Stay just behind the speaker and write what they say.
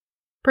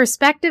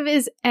Perspective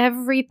is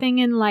everything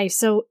in life.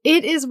 So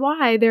it is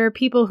why there are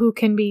people who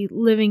can be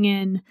living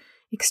in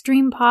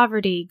extreme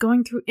poverty,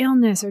 going through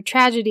illness or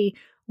tragedy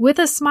with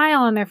a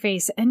smile on their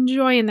face and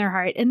joy in their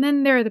heart. And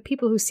then there are the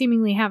people who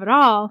seemingly have it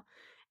all,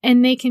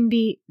 and they can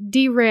be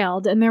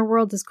derailed and their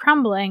world is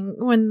crumbling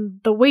when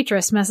the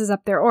waitress messes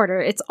up their order.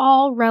 It's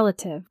all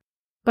relative.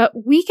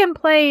 But we can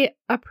play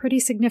a pretty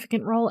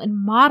significant role in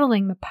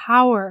modeling the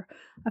power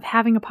of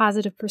having a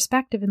positive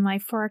perspective in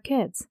life for our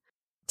kids.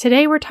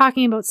 Today, we're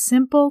talking about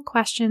simple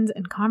questions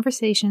and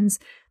conversations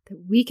that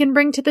we can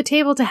bring to the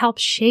table to help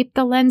shape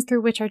the lens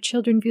through which our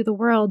children view the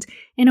world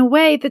in a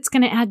way that's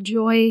going to add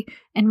joy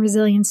and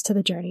resilience to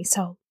the journey.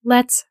 So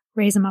let's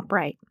raise them up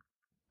right.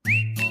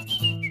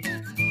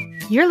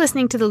 You're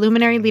listening to the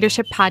Luminary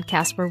Leadership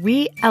Podcast, where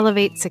we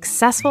elevate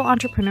successful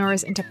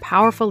entrepreneurs into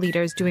powerful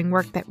leaders doing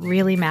work that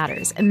really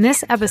matters. And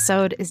this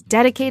episode is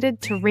dedicated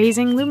to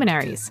raising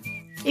luminaries.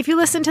 If you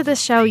listen to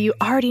this show, you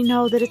already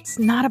know that it's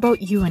not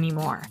about you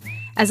anymore.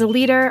 As a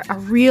leader, a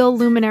real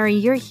luminary,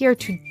 you're here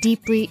to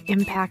deeply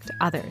impact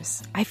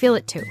others. I feel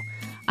it too.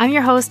 I'm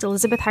your host,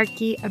 Elizabeth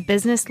Hartke, a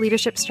business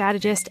leadership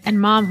strategist and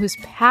mom who's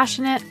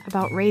passionate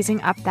about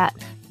raising up that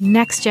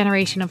next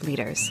generation of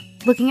leaders.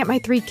 Looking at my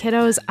 3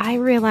 kiddos, I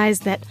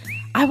realized that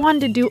I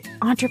wanted to do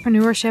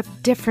entrepreneurship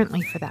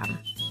differently for them.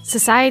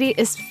 Society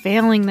is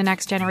failing the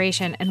next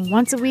generation, and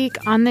once a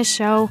week on this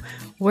show,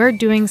 we're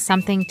doing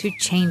something to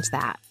change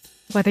that.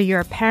 Whether you're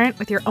a parent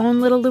with your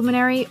own little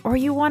luminary or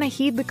you want to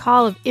heed the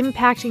call of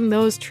impacting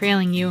those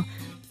trailing you,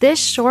 this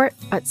short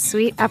but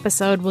sweet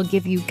episode will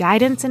give you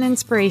guidance and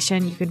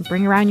inspiration you can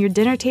bring around your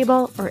dinner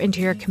table or into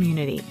your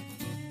community.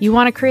 You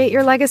want to create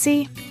your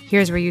legacy?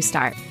 Here's where you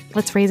start.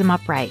 Let's raise them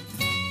up right.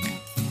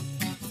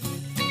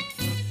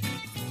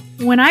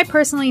 When I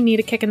personally need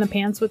a kick in the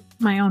pants with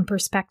my own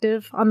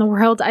perspective on the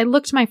world, I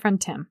look to my friend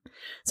Tim.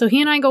 So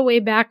he and I go way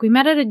back. We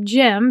met at a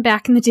gym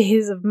back in the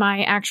days of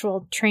my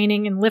actual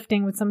training and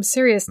lifting with some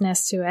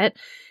seriousness to it,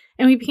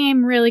 and we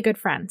became really good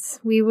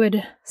friends. We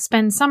would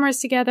spend summers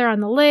together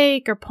on the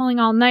lake or pulling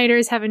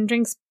all-nighters, having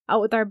drinks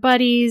out with our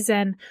buddies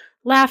and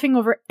laughing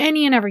over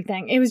any and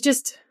everything. It was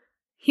just,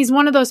 he's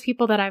one of those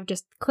people that I've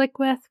just clicked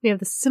with. We have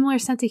the similar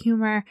sense of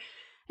humor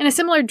and a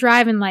similar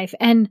drive in life,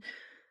 and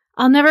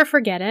I'll never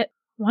forget it.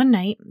 One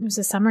night, it was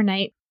a summer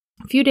night,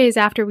 a few days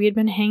after we had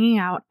been hanging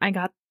out, I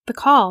got the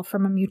call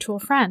from a mutual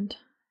friend.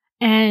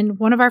 And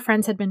one of our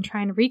friends had been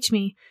trying to reach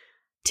me.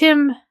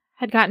 Tim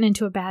had gotten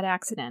into a bad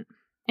accident,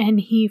 and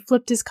he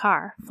flipped his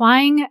car,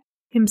 flying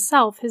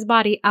his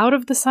body out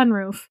of the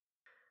sunroof,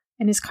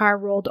 and his car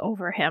rolled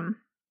over him.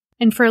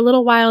 And for a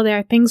little while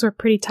there, things were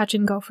pretty touch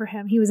and go for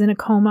him. He was in a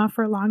coma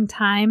for a long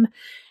time.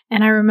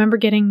 And I remember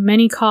getting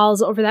many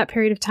calls over that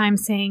period of time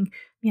saying,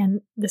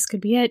 man, this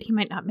could be it. He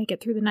might not make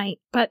it through the night.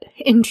 But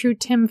in true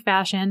Tim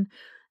fashion,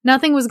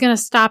 nothing was going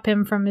to stop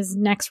him from his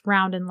next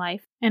round in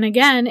life. And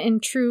again,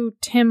 in true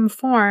Tim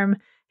form,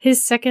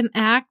 his second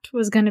act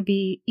was going to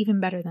be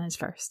even better than his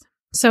first.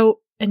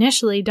 So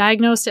initially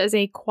diagnosed as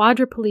a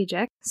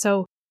quadriplegic,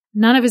 so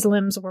none of his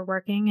limbs were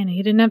working and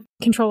he didn't have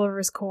control over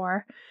his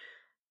core.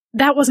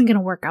 That wasn't going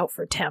to work out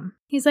for Tim.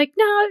 He's like,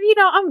 no,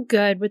 I'm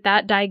good with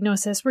that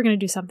diagnosis. We're going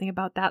to do something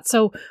about that.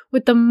 So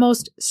with the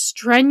most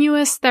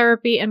strenuous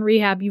therapy and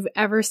rehab you've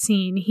ever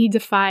seen, he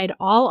defied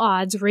all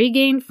odds,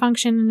 regained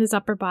function in his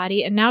upper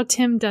body, and now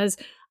Tim does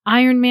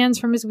Ironmans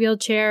from his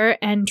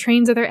wheelchair and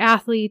trains other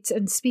athletes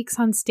and speaks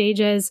on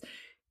stages.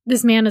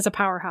 This man is a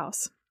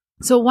powerhouse.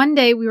 So one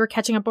day we were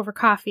catching up over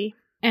coffee,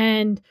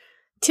 and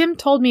Tim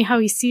told me how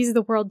he sees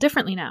the world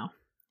differently now.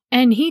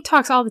 And he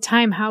talks all the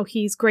time how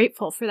he's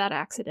grateful for that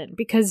accident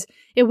because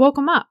it woke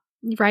him up,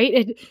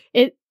 right?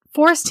 It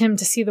forced him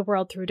to see the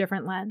world through a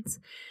different lens.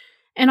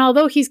 And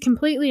although he's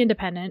completely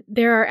independent,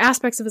 there are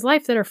aspects of his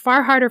life that are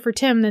far harder for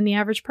Tim than the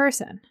average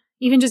person.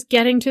 Even just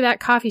getting to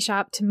that coffee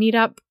shop to meet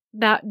up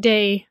that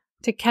day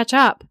to catch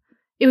up,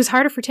 it was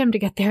harder for Tim to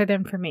get there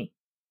than for me.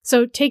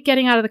 So take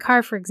getting out of the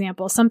car, for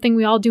example, something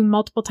we all do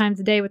multiple times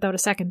a day without a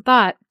second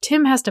thought.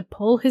 Tim has to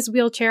pull his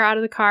wheelchair out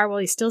of the car while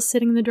he's still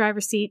sitting in the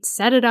driver's seat,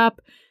 set it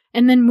up,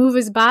 and then move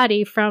his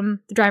body from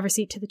the driver's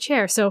seat to the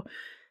chair. So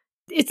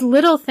it's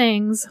little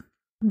things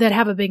that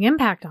have a big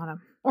impact on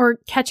him. Or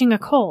catching a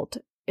cold.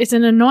 It's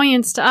an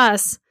annoyance to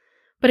us,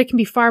 but it can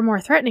be far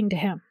more threatening to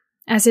him,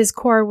 as his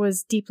core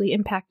was deeply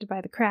impacted by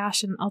the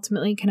crash and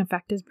ultimately can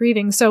affect his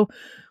breathing. So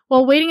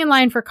while waiting in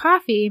line for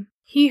coffee,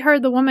 he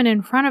heard the woman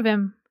in front of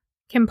him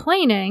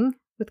complaining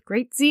with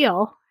great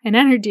zeal and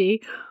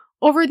energy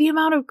over the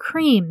amount of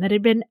cream that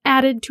had been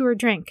added to her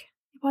drink.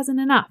 It wasn't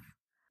enough.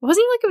 It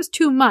wasn't like it was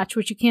too much,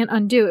 which you can't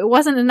undo. It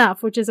wasn't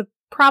enough, which is a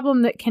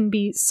problem that can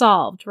be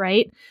solved,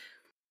 right?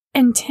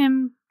 And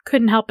Tim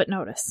couldn't help but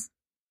notice,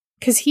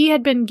 because he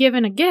had been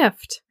given a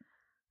gift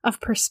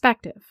of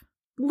perspective.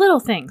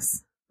 Little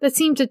things that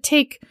seem to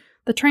take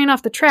the train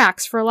off the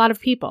tracks for a lot of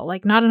people,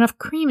 like not enough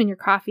cream in your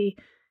coffee.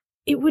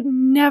 It would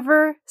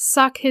never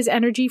suck his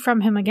energy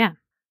from him again,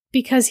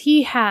 because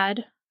he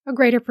had a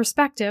greater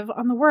perspective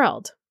on the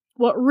world.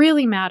 What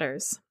really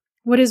matters,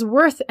 what is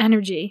worth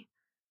energy,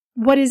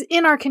 what is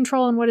in our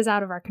control and what is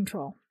out of our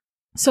control.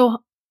 So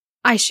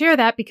I share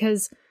that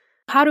because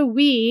how do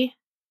we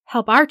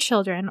help our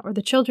children or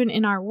the children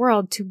in our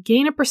world to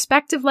gain a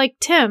perspective like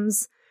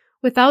Tim's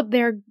without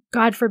their,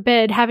 God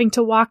forbid, having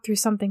to walk through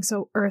something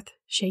so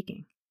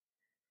earth-shaking?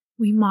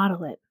 We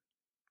model it.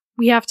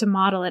 We have to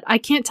model it. I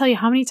can't tell you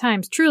how many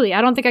times, truly,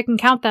 I don't think I can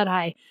count that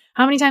high,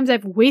 how many times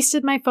I've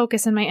wasted my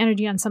focus and my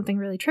energy on something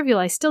really trivial.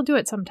 I still do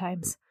it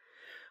sometimes.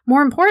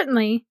 More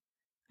importantly,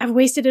 I've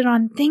wasted it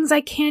on things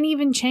I can't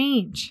even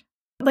change.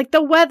 Like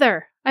the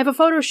weather. I have a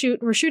photo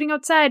shoot, we're shooting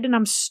outside, and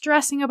I'm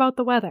stressing about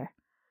the weather,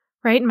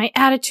 right? And my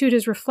attitude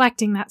is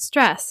reflecting that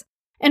stress.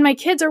 And my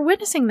kids are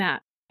witnessing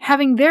that,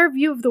 having their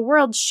view of the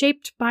world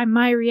shaped by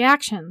my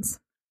reactions.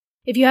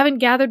 If you haven't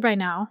gathered by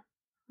now,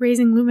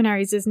 Raising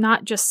Luminaries is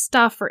not just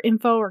stuff or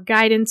info or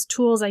guidance,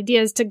 tools,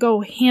 ideas to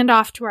go hand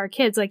off to our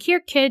kids. Like, here,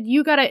 kid,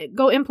 you gotta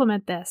go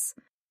implement this.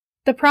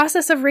 The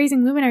process of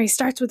raising luminaries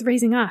starts with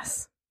raising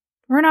us.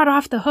 We're not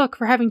off the hook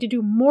for having to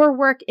do more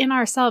work in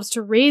ourselves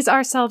to raise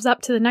ourselves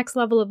up to the next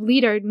level of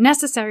leader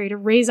necessary to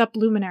raise up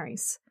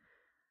luminaries.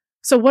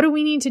 So what do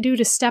we need to do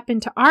to step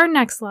into our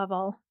next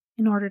level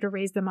in order to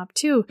raise them up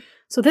too?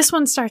 So this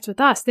one starts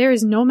with us. There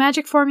is no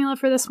magic formula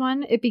for this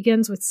one. It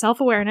begins with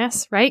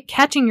self-awareness, right?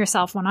 Catching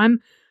yourself when I'm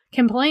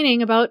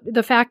complaining about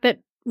the fact that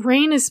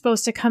rain is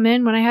supposed to come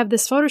in when I have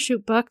this photo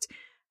shoot booked.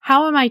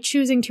 How am I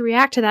choosing to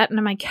react to that? And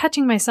am I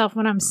catching myself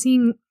when I'm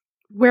seeing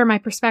where my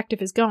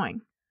perspective is going?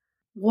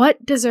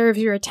 What deserves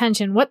your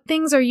attention? What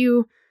things are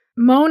you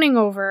moaning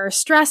over or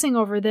stressing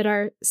over that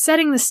are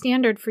setting the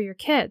standard for your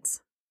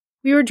kids?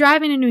 We were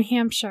driving in New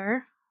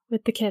Hampshire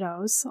with the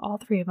kiddos, all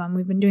three of them.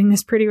 We've been doing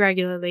this pretty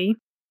regularly.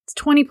 It's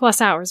 20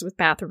 plus hours with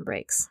bathroom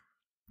breaks.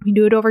 We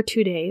do it over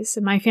 2 days,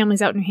 and my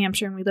family's out in New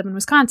Hampshire and we live in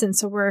Wisconsin,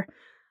 so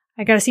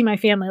I got to see my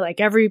family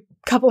like every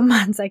couple of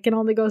months. I can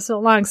only go so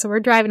long, so we're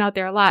driving out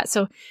there a lot.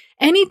 So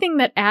anything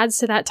that adds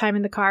to that time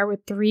in the car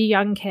with 3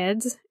 young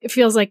kids, it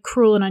feels like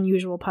cruel and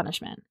unusual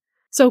punishment.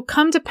 So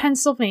come to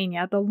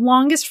Pennsylvania, the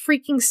longest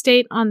freaking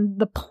state on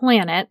the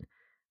planet,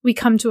 we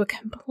come to a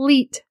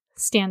complete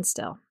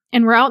standstill.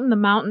 And we're out in the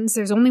mountains.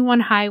 There's only one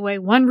highway,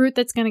 one route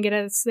that's going to get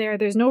us there.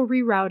 There's no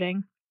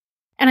rerouting.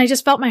 And I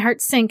just felt my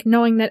heart sink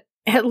knowing that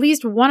at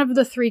least one of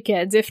the 3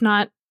 kids, if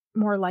not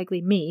more likely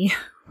me,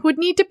 would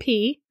need to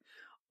pee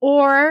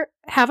or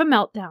have a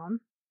meltdown.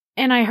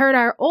 And I heard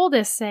our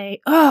oldest say,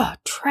 "Oh,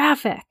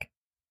 traffic."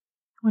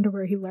 Wonder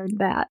where he learned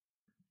that.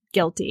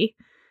 Guilty.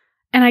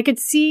 And I could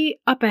see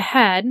up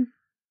ahead,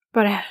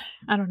 but I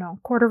don't know,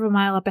 1/4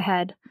 mile up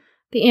ahead,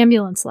 the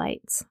ambulance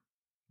lights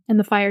and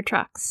the fire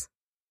trucks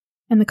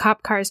and the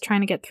cop cars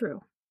trying to get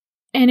through.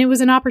 And it was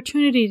an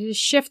opportunity to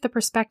shift the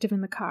perspective in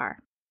the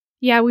car.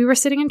 Yeah, we were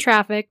sitting in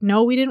traffic.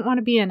 No, we didn't want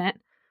to be in it.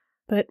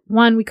 But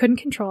 1, we couldn't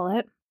control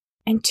it.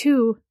 And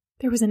 2,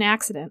 there was an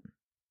accident.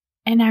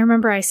 And I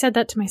remember I said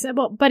that to myself,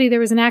 "Well, buddy, there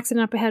was an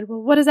accident up ahead."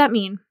 Well, what does that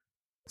mean?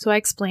 So I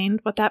explained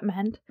what that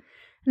meant.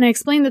 And I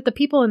explained that the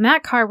people in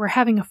that car were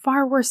having a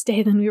far worse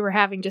day than we were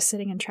having just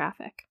sitting in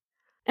traffic.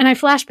 And I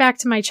flashed back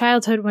to my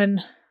childhood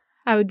when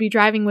I would be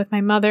driving with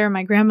my mother and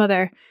my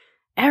grandmother.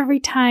 Every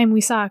time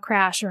we saw a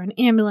crash or an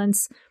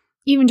ambulance,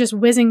 even just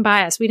whizzing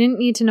by us, we didn't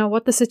need to know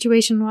what the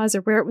situation was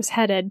or where it was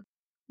headed.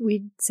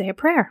 We'd say a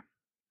prayer.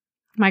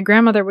 My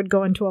grandmother would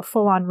go into a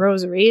full-on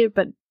rosary,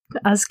 but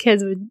us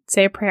kids would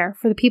say a prayer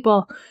for the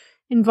people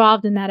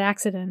involved in that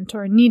accident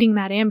or needing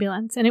that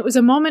ambulance. And it was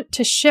a moment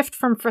to shift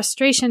from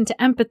frustration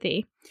to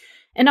empathy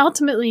and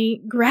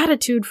ultimately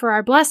gratitude for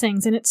our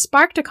blessings. And it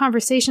sparked a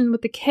conversation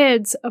with the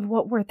kids of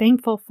what we're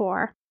thankful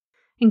for,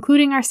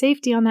 including our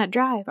safety on that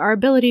drive, our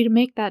ability to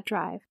make that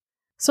drive.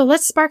 So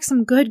let's spark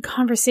some good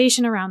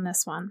conversation around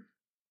this one.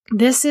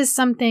 This is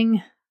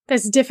something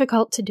that's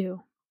difficult to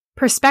do.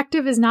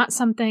 Perspective is not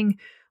something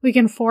we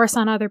can force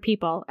on other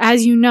people.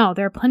 As you know,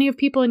 there are plenty of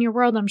people in your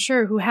world, I'm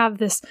sure, who have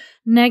this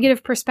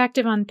negative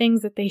perspective on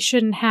things that they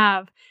shouldn't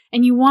have,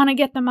 and you want to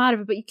get them out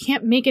of it, but you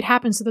can't make it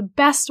happen. So the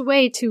best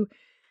way to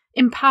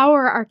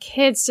empower our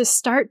kids to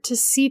start to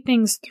see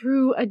things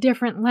through a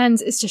different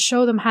lens is to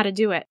show them how to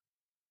do it.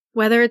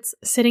 Whether it's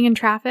sitting in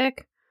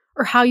traffic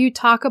or how you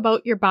talk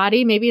about your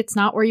body, maybe it's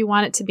not where you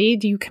want it to be.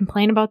 Do you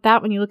complain about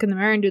that when you look in the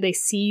mirror, and do they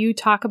see you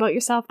talk about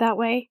yourself that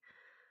way?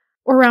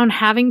 Or around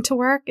having to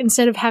work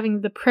instead of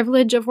having the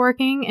privilege of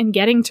working and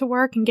getting to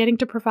work and getting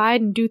to provide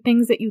and do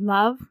things that you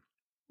love.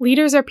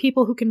 Leaders are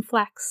people who can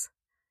flex.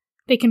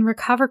 They can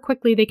recover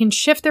quickly. They can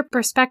shift their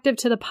perspective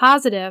to the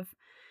positive.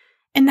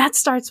 And that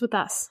starts with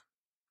us.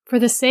 For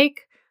the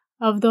sake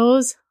of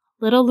those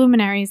little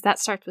luminaries, that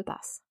starts with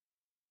us.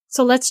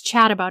 So let's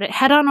chat about it.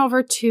 Head on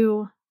over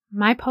to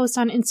my post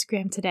on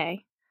Instagram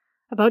today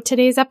about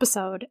today's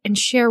episode and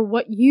share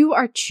what you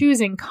are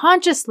choosing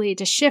consciously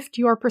to shift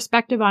your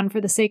perspective on for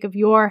the sake of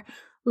your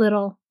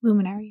little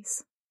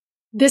luminaries.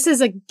 This is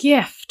a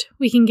gift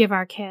we can give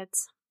our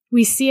kids.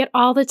 We see it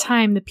all the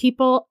time, the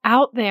people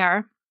out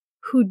there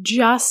who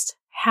just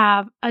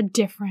have a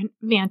different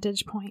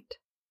vantage point.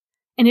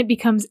 And it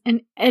becomes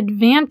an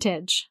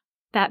advantage,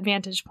 that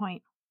vantage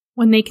point,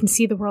 when they can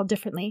see the world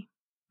differently,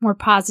 more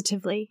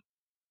positively.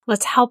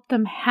 Let's help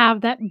them have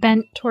that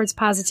bent towards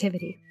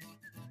positivity.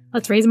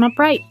 Let's raise them up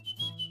right.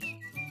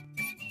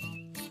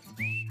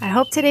 I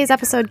hope today's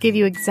episode gave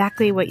you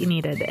exactly what you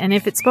needed. And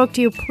if it spoke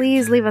to you,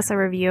 please leave us a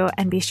review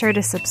and be sure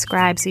to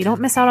subscribe so you don't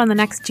miss out on the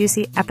next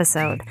juicy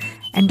episode.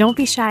 And don't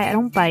be shy. I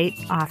don't bite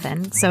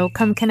often. So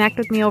come connect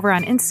with me over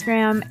on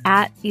Instagram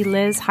at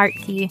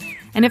ElizHartke.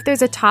 And if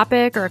there's a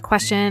topic or a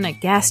question, a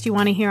guest you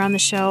want to hear on the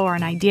show, or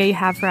an idea you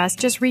have for us,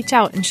 just reach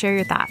out and share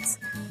your thoughts.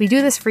 We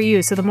do this for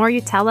you, so the more you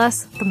tell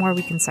us, the more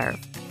we can serve.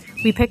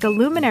 We pick a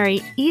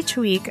luminary each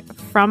week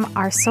from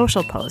our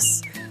social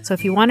posts. So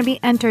if you want to be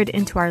entered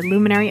into our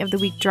Luminary of the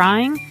Week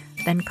drawing,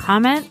 then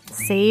comment,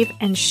 save,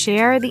 and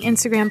share the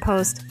Instagram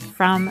post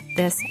from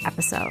this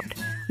episode.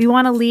 We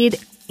want to lead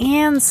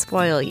and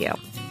spoil you.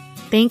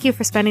 Thank you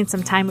for spending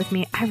some time with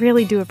me. I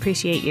really do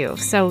appreciate you.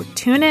 So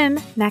tune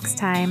in next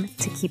time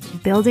to keep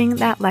building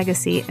that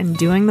legacy and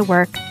doing the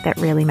work that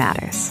really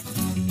matters.